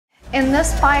In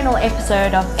this final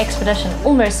episode of Expedition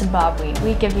Almost Zimbabwe,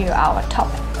 we give you our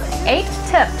top 8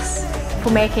 tips for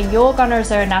making your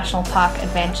Gonarezhou National Park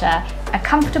adventure a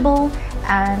comfortable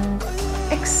and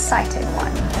exciting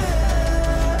one.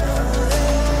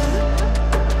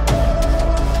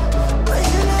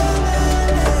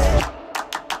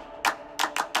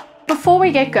 Before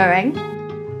we get going,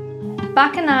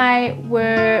 Buck and I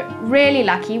were really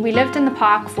lucky. We lived in the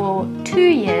park for 2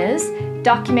 years,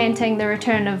 documenting the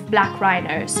return of black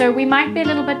rhino, so we might be a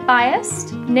little bit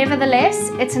biased.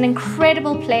 Nevertheless, it's an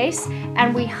incredible place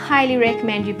and we highly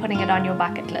recommend you putting it on your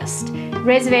bucket list.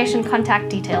 Reservation contact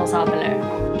details are below.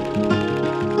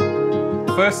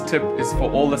 First tip is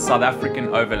for all the South African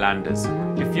overlanders.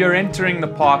 If you're entering the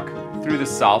park through the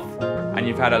south and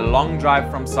you've had a long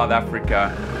drive from South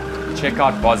Africa, check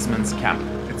out Bosman's camp.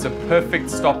 It's a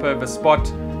perfect stopover spot.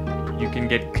 You can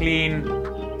get clean,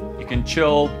 you can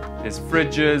chill, there's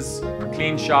fridges,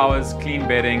 clean showers, clean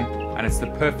bedding, and it's the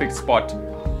perfect spot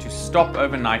to stop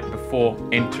overnight before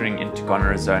entering into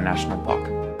Gonarezhou National Park.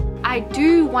 I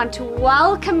do want to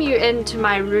welcome you into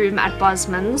my room at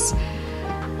Bosman's.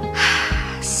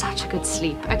 Such a good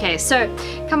sleep. Okay, so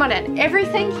come on in.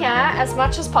 Everything here, as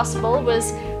much as possible,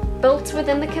 was built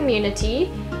within the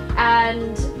community,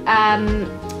 and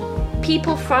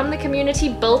people from the community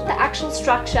built the actual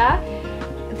structure.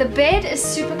 The bed is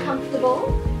super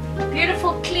comfortable.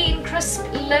 Beautiful, clean, crisp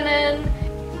linen.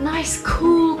 Nice,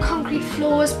 cool concrete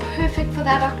floors, perfect for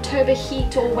that October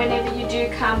heat or whenever you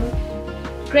do come.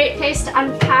 Great place to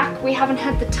unpack. We haven't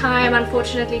had the time,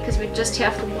 unfortunately, because we're just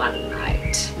here for one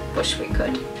night. Wish we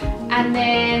could. And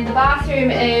then the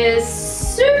bathroom is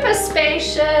super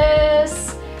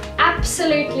spacious.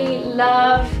 Absolutely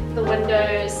love the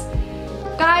windows.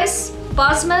 Guys,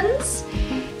 Bosman's,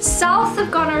 south of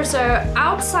Gonarezhou,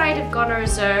 outside of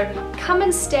Gonarezhou, come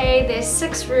and stay. There's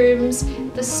 6 rooms.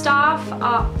 The staff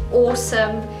are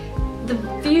awesome. The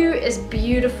view is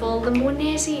beautiful. The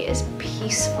Mornesi is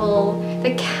peaceful.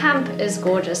 The camp is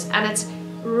gorgeous, and it's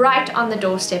right on the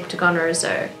doorstep to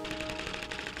Gonarezhou.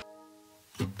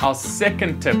 Our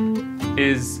second tip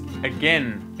is,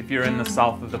 again, if you're in the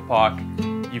south of the park,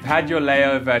 you've had your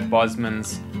layover at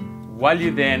Bosman's. While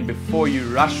you're there and before you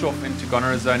rush off into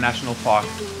Gonarezhou National Park,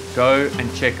 go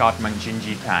and check out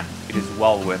Manjinji Pan. It is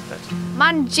well worth it.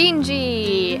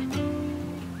 Manjinji!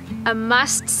 A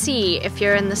must-see if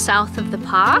you're in the south of the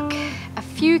park. A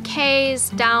few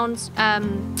k's down,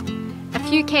 a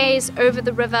few k's over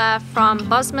the river from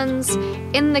Bosman's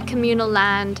in the communal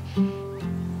land.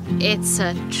 It's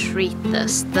a treat,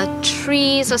 this. The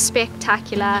trees are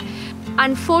spectacular.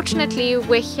 Unfortunately,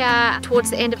 we're here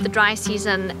towards the end of the dry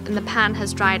season and the pan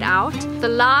has dried out. The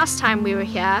last time we were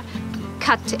here,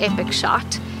 cut to epic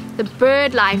shot, the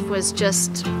bird life was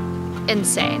just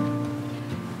insane.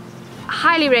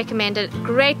 Highly recommend it.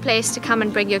 Great place to come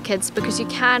and bring your kids because you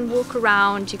can walk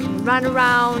around, you can run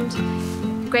around.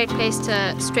 Great place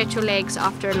to stretch your legs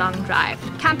after a long drive.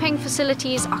 Camping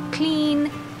facilities are clean,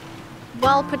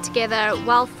 well put together,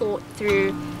 well thought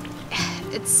through.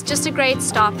 It's just a great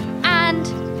stop, and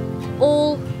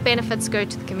all benefits go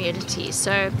to the community,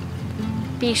 so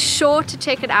be sure to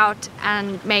check it out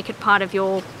and make it part of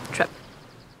your trip.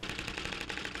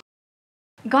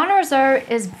 Gonarezhou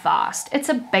is vast. It's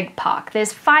a big park.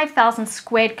 There's 5,000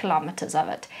 square kilometers of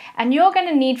it, and you're going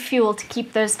to need fuel to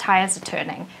keep those tires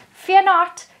turning. Fear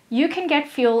not, you can get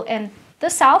fuel in the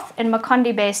south in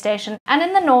Makonde Bay Station and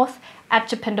in the north at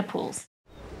Chipinda Pools.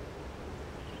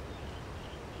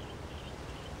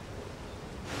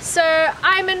 So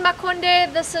I'm in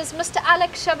Makonde, this is Mr.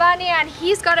 Alex Shabani, and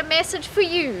he's got a message for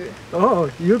you. Oh,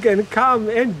 you can come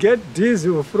and get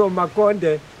diesel from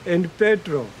Makonde and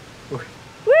petrol. Woohoo!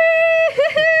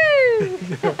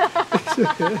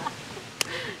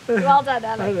 Well done,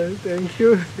 Alex. Hello, thank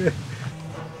you.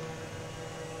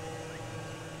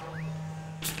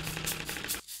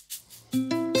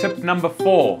 Tip number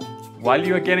 4. While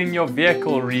you are getting your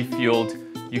vehicle refueled,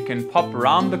 you can pop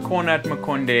round the corner at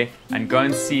Makonde and go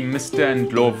and see Mr.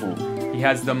 Gonarezhou. He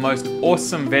has the most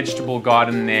awesome vegetable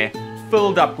garden there,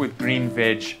 filled up with green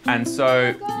veg, and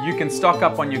so you can stock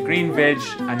up on your green veg,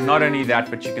 and not only that,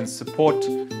 but you can support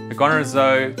the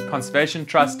Gonarezhou Conservation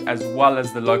Trust as well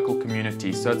as the local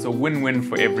community. So it's a win-win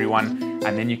for everyone,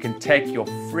 and then you can take your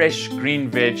fresh green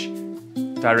veg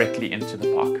directly into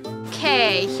the park.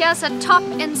 Okay, here's a top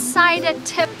insider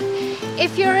tip.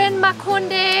 If you're in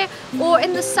Makonde or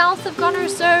in the south of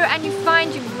Gonarezhou and you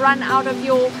find you've run out of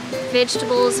your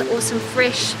vegetables or some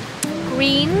fresh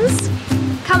greens,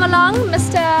 come along.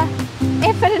 Mr.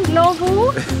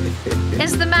 Gonarezhou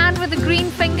is the man with the green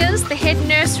fingers, the head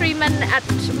nurseryman at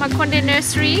Makonde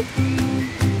Nursery.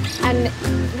 And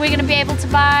we're going to be able to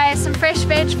buy some fresh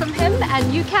veg from him,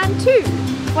 and you can too.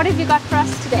 What have you got for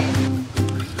us today?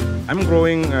 I'm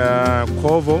growing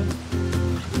kovo,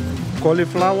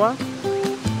 cauliflower,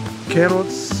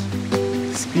 carrots,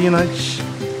 spinach,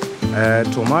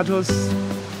 tomatoes,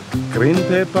 green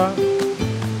pepper,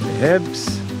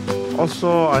 herbs.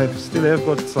 Also, I still have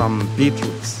got some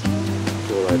beetroots.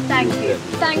 Thank you.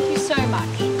 Thank you so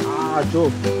much.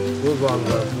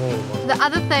 The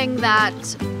other thing that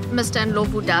Mr.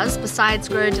 Ndlovu does, besides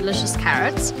grow delicious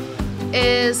carrots,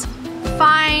 is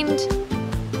find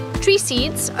tree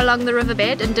seeds along the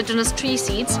riverbed, indigenous tree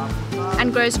seeds,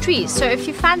 and grows trees. So if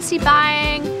you fancy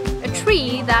buying a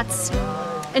tree that's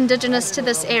indigenous to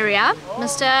this area,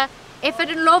 Mr.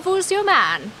 Ndlovu's your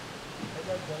man.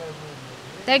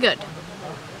 They're good.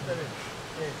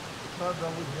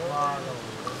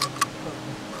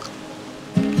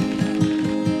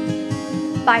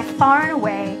 By far and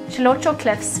away, Chilocho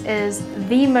Cliffs is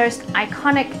the most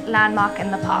iconic landmark in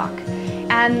the park,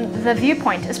 and the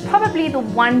viewpoint is probably the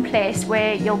one place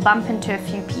where you'll bump into a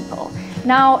few people.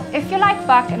 Now, if you like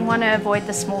Buck and want to avoid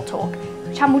the small talk,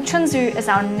 Chamuchunzu is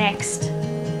our next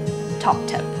top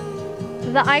tip.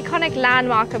 The iconic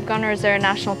landmark of Gonarezhou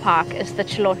National Park is the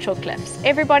Chilocho Cliffs.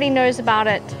 Everybody knows about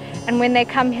it, and when they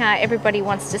come here, everybody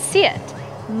wants to see it.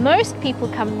 Most people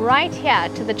come right here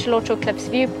to the Chilocho Cliffs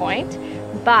viewpoint,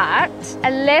 but a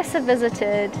lesser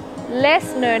visited,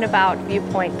 less known about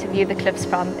viewpoint to view the cliffs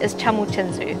from is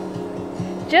Chamuchunzu.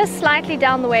 Just slightly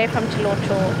down the way from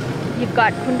Chilocho, you've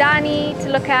got Kundani to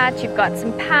look at, you've got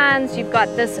some pans, you've got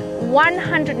this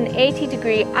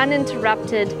 180-degree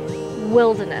uninterrupted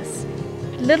wilderness.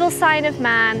 Little sign of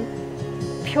man,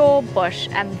 pure bush,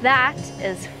 and that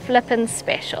is flippin'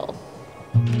 special.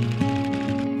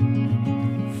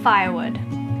 Firewood.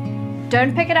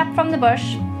 Don't pick it up from the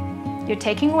bush. You're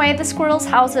taking away the squirrels'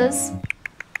 houses.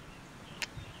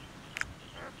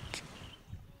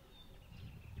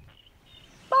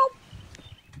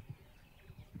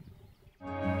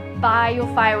 Buy your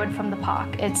firewood from the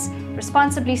park. It's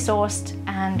responsibly sourced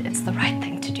and it's the right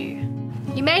thing to do.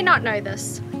 You may not know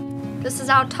this. This is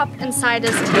our top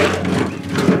insider's tip.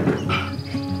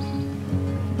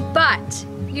 But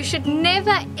you should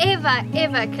never, ever,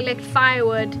 ever collect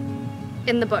firewood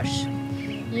in the bush.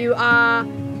 You are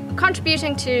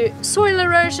contributing to soil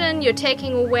erosion, you're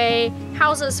taking away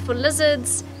houses for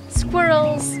lizards,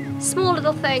 squirrels, small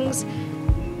little things,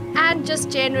 and just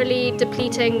generally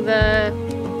depleting the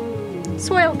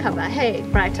soil cover. Hey,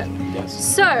 Brighton.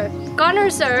 Yes. So,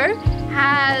 Gonarezhou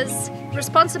has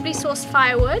responsibly sourced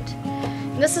firewood.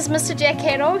 This is Mr.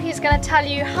 Jakero. He's going to tell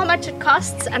you how much it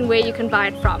costs and where you can buy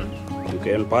it from. You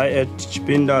can buy at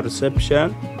Chipinda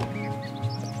reception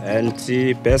and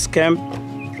the base camp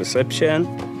reception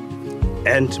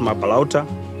and Mabalauta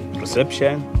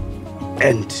reception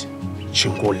and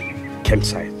Chingul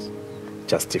campsite.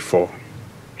 Just the 4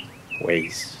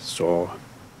 ways. So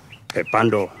a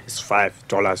bundle is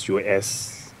 $5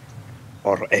 US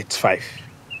or 85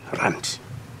 rand.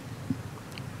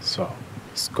 So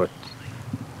it's good.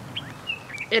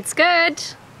 It's good.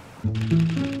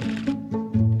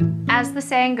 As the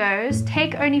saying goes,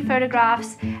 take only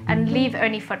photographs and leave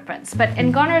only footprints. But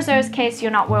in Gonarezhou's case,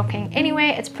 you're not walking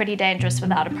anywhere. It's pretty dangerous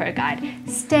without a pro guide.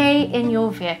 Stay in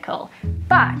your vehicle.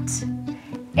 But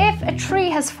if a tree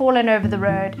has fallen over the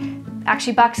road,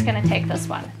 actually Buck's gonna take this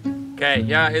one. Okay,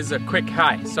 here is a quick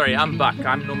hi. Sorry, I'm Buck.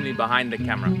 I'm normally behind the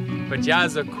camera. But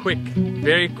here's a quick,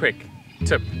 very quick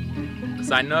tip.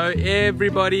 Because I know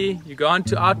everybody, you go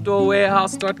onto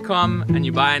outdoorwarehouse.com and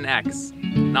you buy an axe.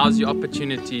 Now's your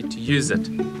opportunity to use it.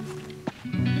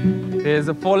 There's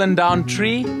a fallen down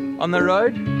tree on the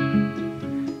road.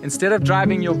 Instead of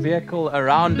driving your vehicle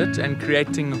around it and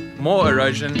creating more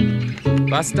erosion,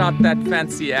 bust out that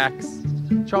fancy axe,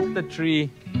 chop the tree,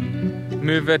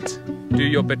 move it, do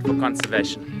your bit for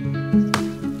conservation.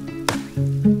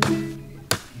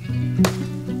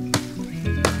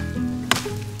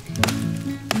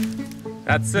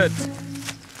 That's it.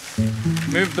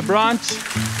 Move the branch.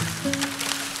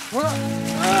 There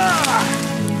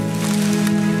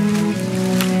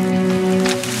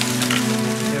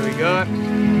we go.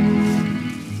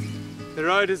 The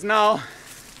road is now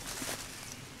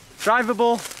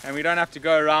drivable and we don't have to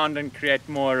go around and create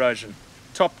more erosion.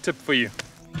 Top tip for you.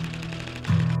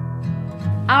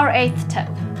 Our 8th tip,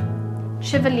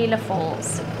 Chivalila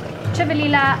Falls.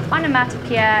 Chivalila,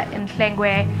 onomatopoeia in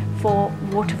Hlengwe for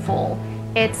waterfall.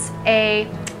 It's a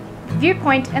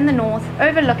viewpoint in the north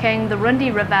overlooking the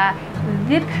Rundi River,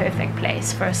 the perfect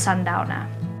place for a sundowner.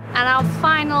 And our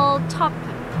final top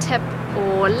tip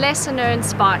or lesser known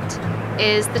spot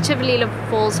is the Chivalila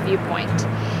Falls viewpoint.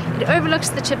 It overlooks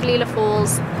the Chivalila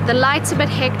Falls. The light's a bit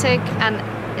hectic and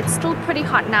it's still pretty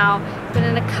hot now, but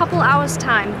in a couple hours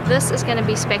time, this is going to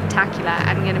be spectacular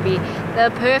and going to be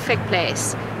the perfect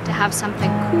place to have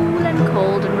something cool and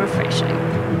cold and refreshing.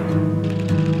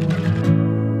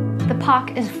 The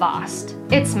park is vast.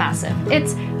 It's massive.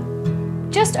 It's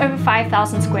just over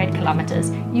 5,000 square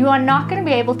kilometers. You are not going to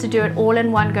be able to do it all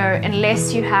in one go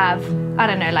unless you have, I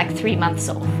don't know, like 3 months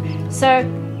off. So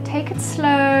take it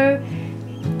slow,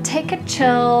 take it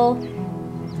chill,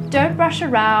 don't rush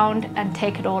around, and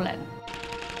take it all in.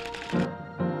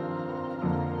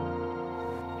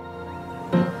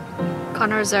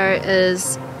 Gonarezhou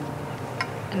is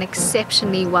an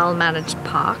exceptionally well-managed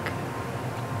park,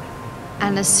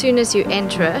 and as soon as you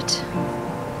enter it,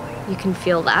 you can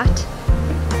feel that.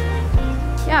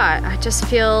 Yeah, I just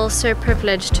feel so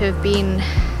privileged to have been,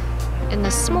 in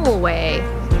a small way,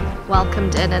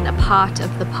 welcomed in and a part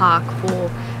of the park for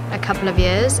a couple of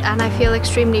years, and I feel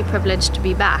extremely privileged to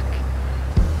be back.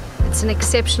 It's an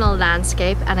exceptional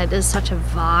landscape, and it is such a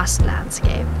vast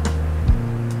landscape.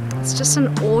 It's just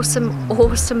an awesome,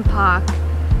 awesome park,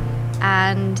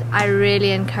 and I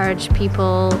really encourage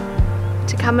people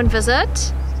to come and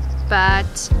visit,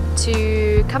 but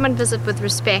to come and visit with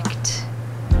respect.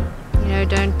 You know,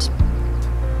 don't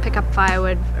pick up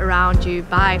firewood around you,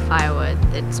 buy firewood.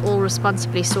 It's all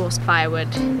responsibly sourced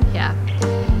firewood here.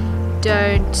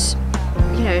 Don't,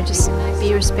 you know, just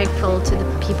be respectful to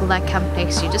the people that come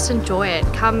next to you. Just enjoy it.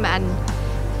 Come and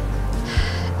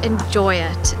enjoy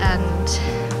it and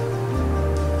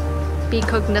be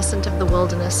cognizant of the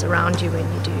wilderness around you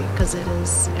when you do, because it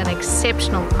is an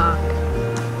exceptional park.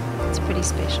 It's pretty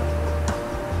special.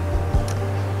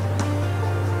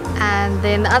 And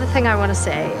then the other thing I want to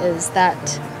say is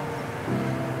that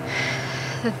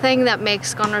the thing that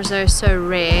makes Gonarezhou so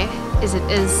rare is it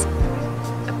is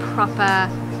a proper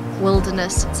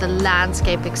wilderness. It's a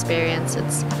landscape experience.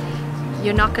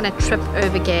 You're not going to trip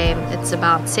over game. It's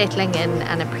about settling in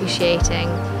and appreciating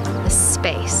the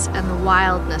space and the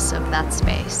wildness of that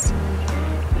space.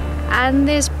 And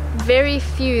there's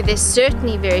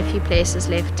certainly very few places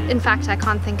left. In fact, I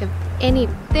can't think of any.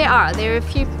 There are a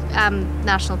few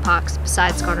national parks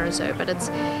besides Gonarezhou, but it's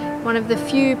one of the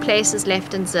few places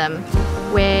left in Zim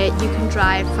where you can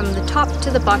drive from the top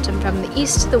to the bottom, from the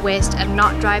east to the west, and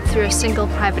not drive through a single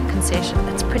private concession.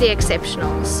 It's pretty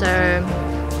exceptional. So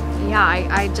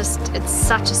yeah, it's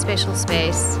such a special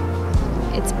space.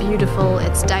 It's beautiful,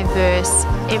 it's diverse,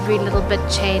 every little bit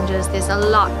changes, there's a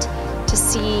lot to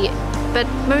see, but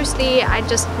mostly I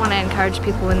just want to encourage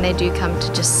people when they do come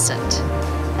to just sit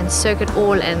and soak it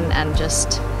all in and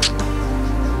just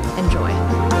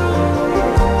enjoy.